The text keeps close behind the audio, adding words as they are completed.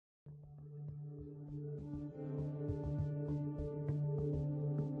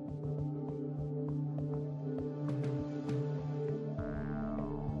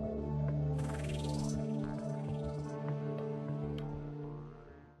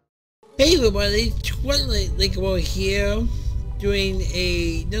Hey everybody, Twilight Linkable here, doing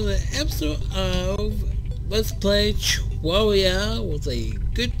another episode of Let's Play Terraria with a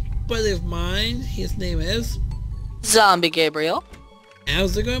good buddy of mine. His name is... Zombie Gabriel.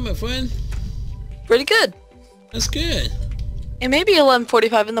 How's it going, my friend? Pretty good. That's good. It may be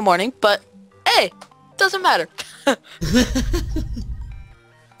 11:45 in the morning, but hey, doesn't matter.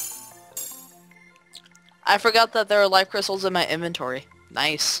 I forgot that there are life crystals in my inventory.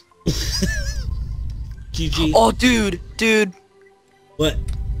 Nice. GG. Oh, dude. What?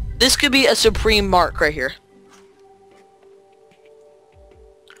 This could be a supreme mark right here.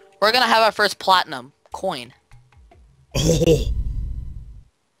 We're gonna have our first platinum coin. Oh.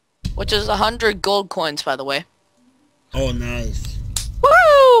 Which is 100 gold coins, by the way. Oh, nice.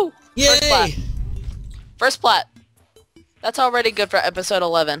 Woo! Yay! First plat. That's already good for episode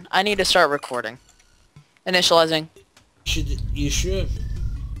 11. I need to start recording. Initializing. You should.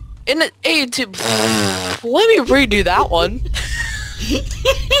 In the YouTube. Let me redo that one.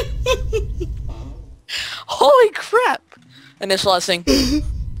 Holy crap. Initializing.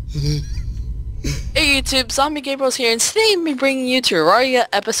 Hey YouTube, Zombie Gabriel's here, and today I'm bringing you Terraria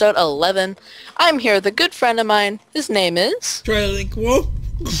episode 11. I'm here with a good friend of mine. His name is... Twilight Linkable.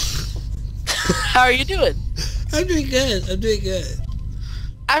 How are you doing? I'm doing good.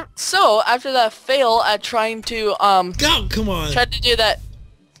 So, after that fail at trying to, Oh, come on. tried to do that...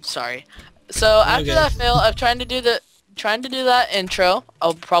 Sorry. So, after that fail of trying to do that intro,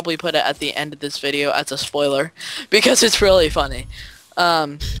 I'll probably put it at the end of this video as a spoiler, because it's really funny.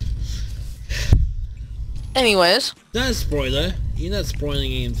 Anyways. Not a spoiler. You're not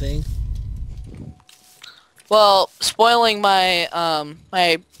spoiling anything. Well, spoiling my,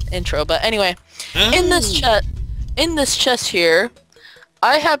 my intro, but anyway. Oh. In this chest here,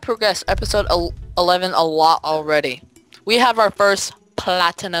 I have progressed episode 11 a lot already. We have our first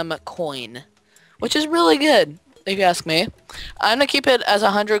platinum coin, which is really good, if you ask me. I'm gonna keep it as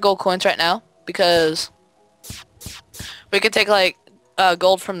 100 gold coins right now, because we could take, like,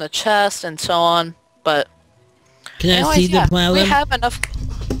 gold from the chest and so on, but... Can anyways, I see the platinum? We have enough...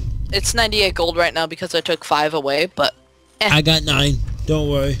 It's 98 gold right now because I took 5 away, but... I got 9.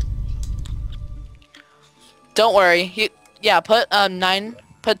 Don't worry. Don't worry. Yeah, put 9,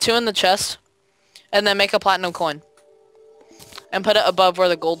 put 2 in the chest, and then make a platinum coin. And put it above where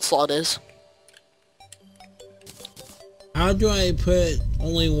the gold slot is. How do I put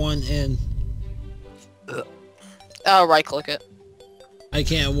only 1 in? Right click it. I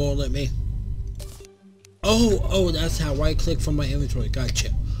can't, it won't let me. Oh, that's how right click from my inventory.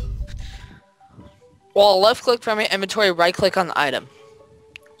 Gotcha. Well, left click from your inventory, right click on the item.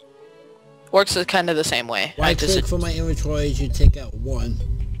 Works kind of the same way. Right click from my inventory, you take out 1.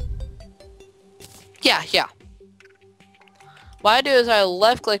 Yeah. What I do is I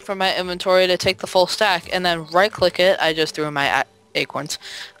left click from my inventory to take the full stack, and then right click it. I just threw my acorns.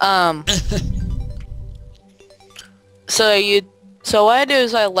 So what I do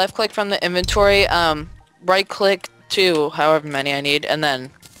is I left click from the inventory, right click to however many I need, and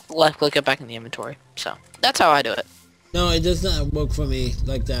then left click it back in the inventory. So that's how I do it. No, it does not work for me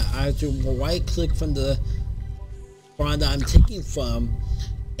like that. I have to right click from the one that I'm taking from,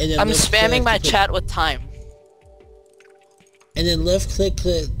 and then I'm spamming my chat with time. And then left click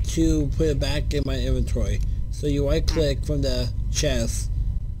to put it back in my inventory. So you right click from the chest,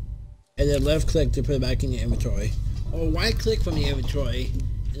 and then left click to put it back in your inventory. Or right click from the inventory,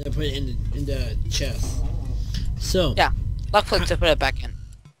 and then put it in the chest. So yeah, left click to put it back in.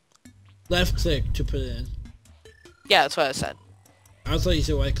 Left click to put it in. Yeah, that's what I said. I thought you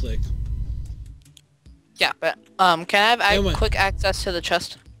said right click. Yeah, but can I have quick access to the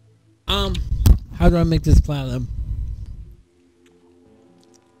chest? How do I make this platinum?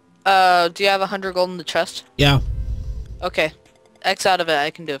 Do you have 100 gold in the chest? Yeah. Okay. X out of it, I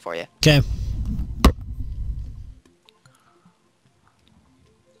can do it for you. Okay.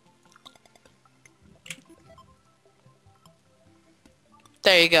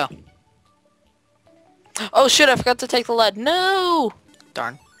 There you go. Oh shit, I forgot to take the lead. No!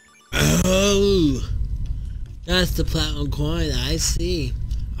 Darn. Oh! That's the platinum coin, I see.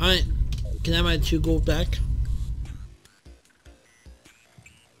 Alright, can I have my 2 gold back?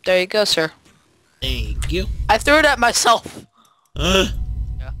 There you go, sir. Thank you. I threw it at myself! Yeah.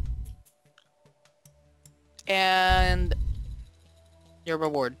 And... your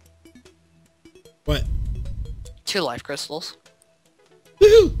reward. What? 2 life crystals.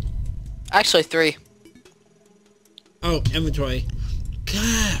 Woohoo! Actually, 3. Oh, inventory.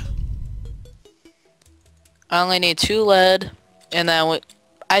 God. I only need 2 lead, and then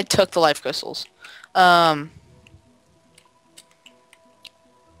I took the life crystals.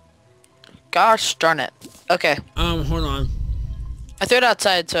 Gosh darn it. Okay. Hold on. I threw it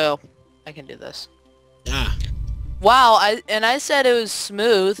outside so I can do this. Ah. Wow, I said it was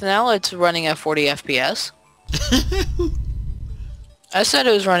smooth. Now it's running at 40 FPS. I said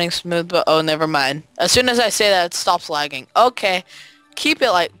it was running smooth, but oh, never mind. As soon as I say that, it stops lagging. Okay. Keep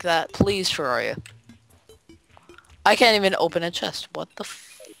it like that, please, Terraria. I can't even open a chest. What the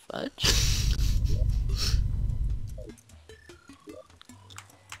fudge?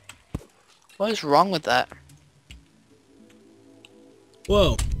 What is wrong with that?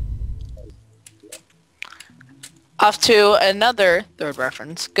 Whoa. Off to another third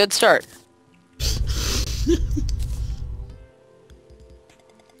reference. Good start.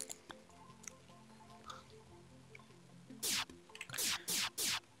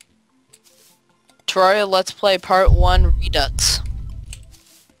 Terraria Let's Play Part 1 Redux.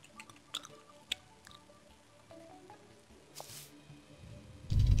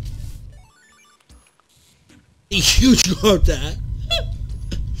 You dropped that.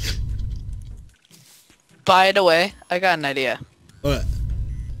 By the way, I got an idea. What?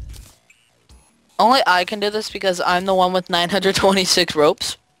 Only I can do this because I'm the one with 926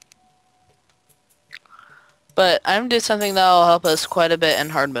 ropes. But I'm gonna do something that'll help us quite a bit in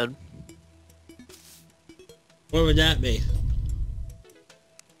hard mode. What would that be?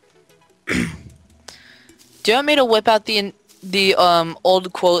 Do you want me to whip out the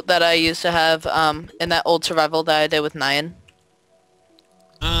old quote that I used to have in that old survival that I did with Nyan?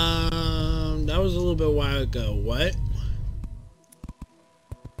 That was a little bit a while ago. What?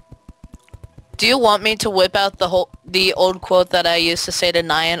 Do you want me to whip out the old quote that I used to say to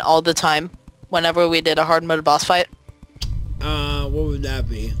Nyan all the time whenever we did a hard mode boss fight? What would that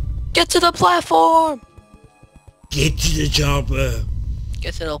be? Get to the platform! Get to the chopper.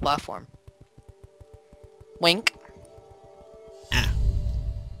 Get to the platform. Wink. Ah.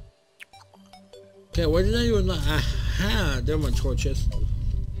 Okay, what did I do with that? Aha, there were my torches.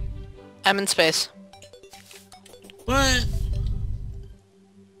 I'm in space. What?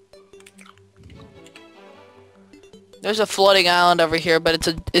 There's a floating island over here, but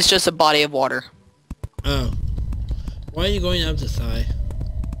it's just a body of water. Oh. Why are you going up this high?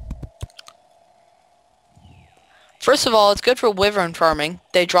 First of all, it's good for wyvern farming.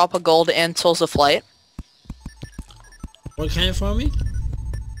 They drop a gold and souls of flight. What kind of farming?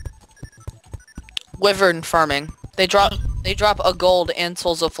 Wyvern farming. They drop a gold and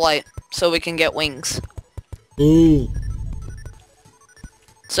souls of flight, so we can get wings. Ooh.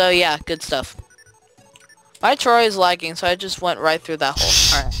 So yeah, good stuff. My Troy is lagging, so I just went right through that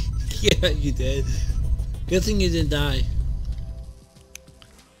hole. Alright. Yeah, you did. Good thing you didn't die.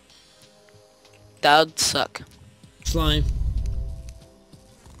 That would suck. Slime.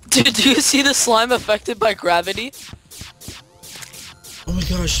 Dude, do you see the slime affected by gravity? Oh my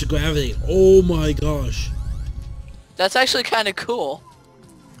gosh, the gravity. Oh my gosh. That's actually kind of cool.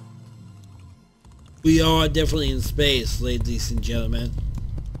 We are definitely in space, ladies and gentlemen.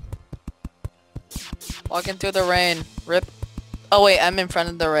 Walking through the rain. Rip. Oh wait, I'm in front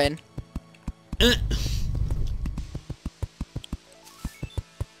of the rain. Eh.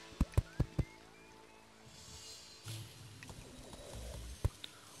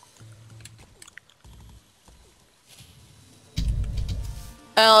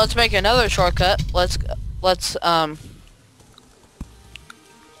 Let's make another shortcut. Let's What are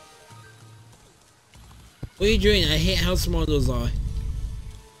you doing? I hate how small those are.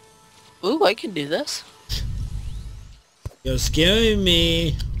 Ooh, I can do this. You're scaring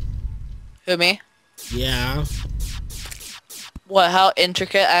me. Who, me? Yeah. What, how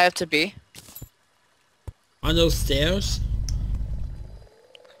intricate I have to be? On those stairs?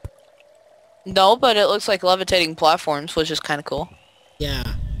 No, but it looks like levitating platforms, which is kind of cool. Yeah.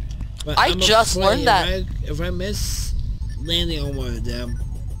 But I just learned that. If I miss landing on one of them,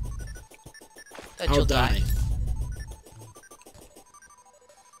 That I'll you'll die.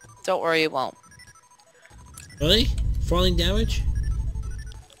 Don't worry, you won't. Really? Falling damage?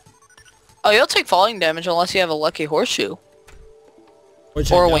 Oh, you'll take falling damage unless you have a lucky horseshoe.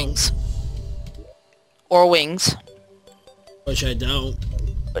 Which I Or don't. wings. Or wings. Which I don't.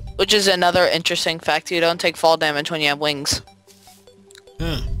 Which is another interesting fact. You don't take fall damage when you have wings.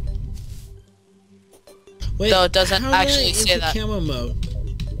 Huh. Wait, Though it doesn't how did I actually say enter that. camera mode?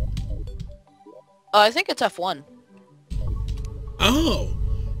 Oh, I think it's F1. Oh!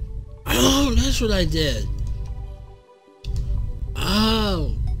 Oh, that's what I did.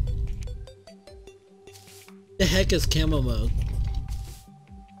 Oh. The heck is camera mode?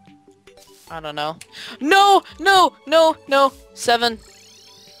 I don't know. No! No! No! No! 7.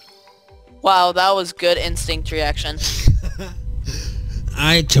 Wow, that was good instinct reaction.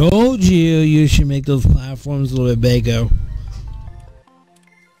 I told you should make those platforms a little bit bigger.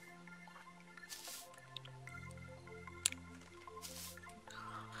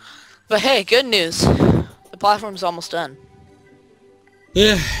 But hey, good news. The platform's almost done.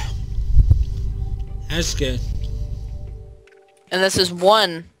 Yeah. That's good. And this is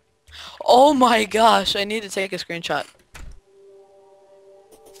one. Oh my gosh, I need to take a screenshot.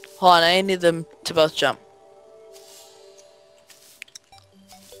 Hold on, I need them to both jump.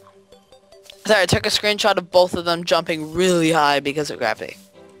 Sorry, I took a screenshot of both of them jumping really high because of gravity.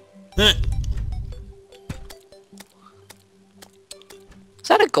 Huh. Is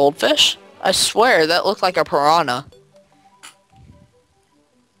that a goldfish? I swear, that looked like a piranha.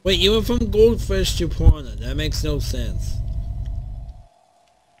 Wait, you went from goldfish to piranha. That makes no sense.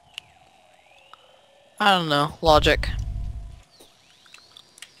 I don't know. Logic.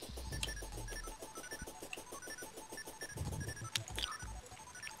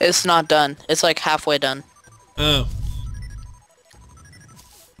 It's not done. It's like halfway done. Oh.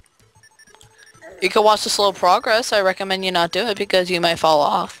 You can watch the slow progress. I recommend you not do it because you might fall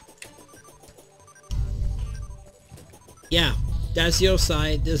off. Yeah. That's your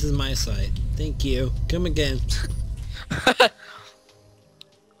side. This is my side. Thank you. Come again.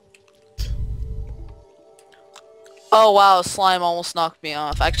 Oh wow, slime almost knocked me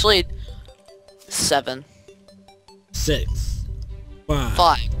off. Actually, 7. 6. 5.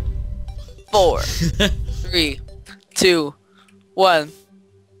 5. 4. 3. 2. 1.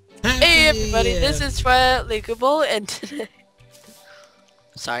 Hey everybody, this is Leakable and today...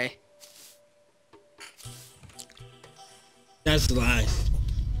 Sorry. That's life.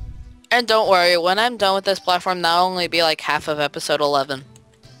 And don't worry, when I'm done with this platform, that'll only be like half of episode 11.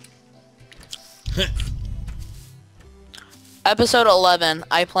 Episode 11,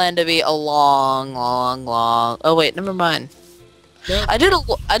 I plan to be a long... Oh wait, never mind. Yep. I did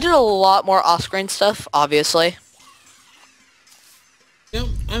a lot more off-screen stuff, obviously. Yep,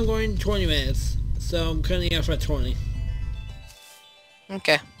 I'm going 20 minutes, so I'm cutting off at 20.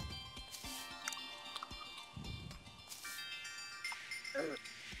 Okay.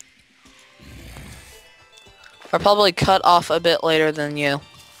 I'll probably cut off a bit later than you.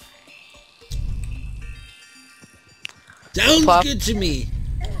 Sounds Pop. good to me.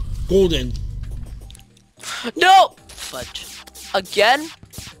 Golden. No! Fudge. Again?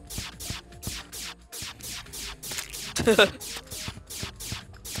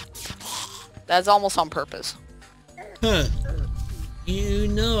 That's almost on purpose. Huh. You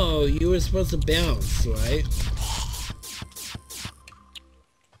know, you were supposed to bounce, right?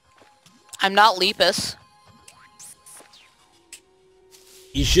 I'm not Lepus.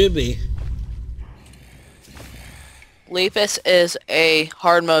 You should be. Lepus is a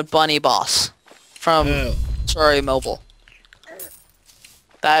hard mode bunny boss from Oh. Terraria Mobile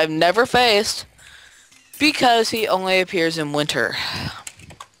that I've never faced because he only appears in winter.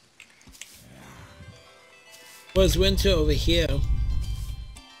 What's winter over here?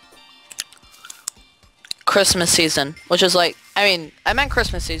 Christmas season, which is like, I meant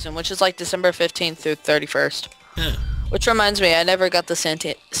Christmas season, which is like December 15th through 31st. Huh. Which reminds me, I never got the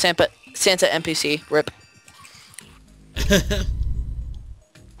Santa NPC. RIP.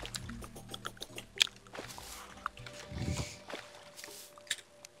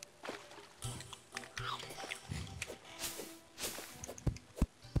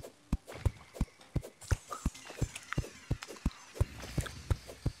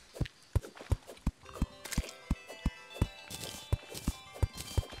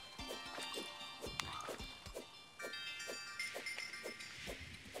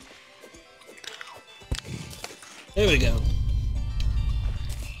 There we go.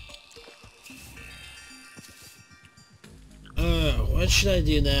 What should I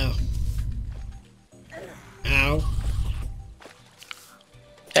do now? Ow.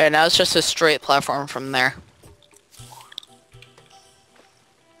 There, now it's just a straight platform from there.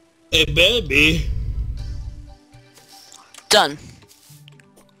 It better be. Done.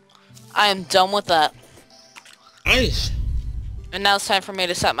 I am done with that. Nice. And now it's time for me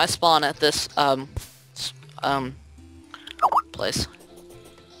to set my spawn at this, place.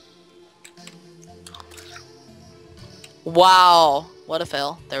 Wow. What a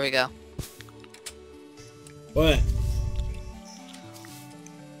fail. There we go. What?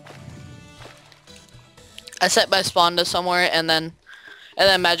 I set my spawn to somewhere and then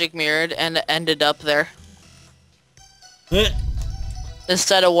magic mirrored and it ended up there. Huh?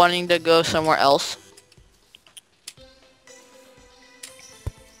 Instead of wanting to go somewhere else.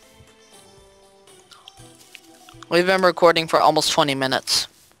 We've been recording for almost 20 minutes.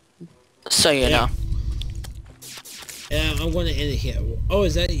 So you know. And I'm going to end it here. Oh,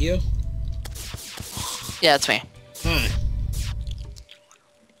 is that you? Yeah, it's me. Hi.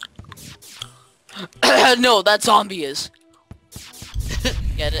 No, that zombie is.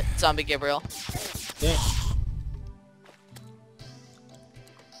 Get it? Zombie Gabriel. Yeah.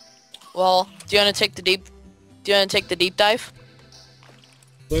 Well, do you want to take the deep dive?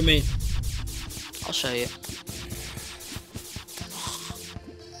 What do you mean? I'll show you.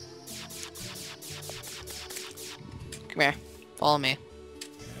 Come here. Follow me.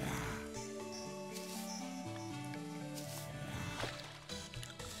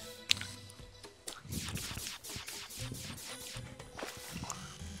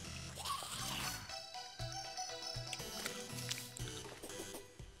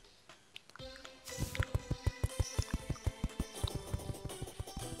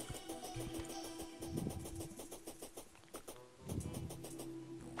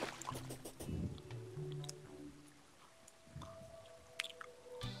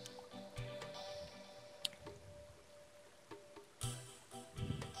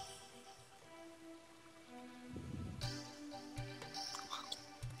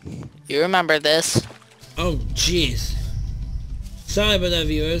 You remember this? Oh, jeez. Sorry about that,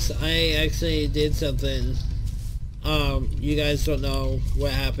 viewers. I actually did something. You guys don't know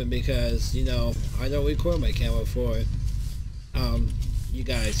what happened because, you know, I don't record my camera for, you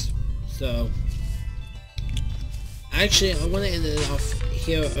guys. So, actually, I'm gonna end it off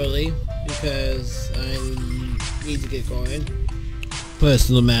here early because I need to get going.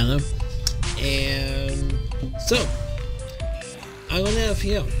 Personal manner. And, so, I'm gonna end off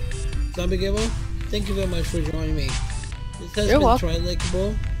here. Zombie Gamer, thank you very much for joining me. This has been Try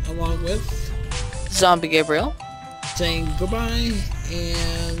Likeable, along with Zombie Gabriel, saying goodbye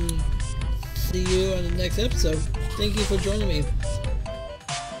and see you on the next episode. Thank you for joining me.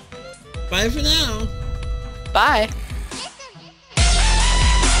 Bye for now. Bye.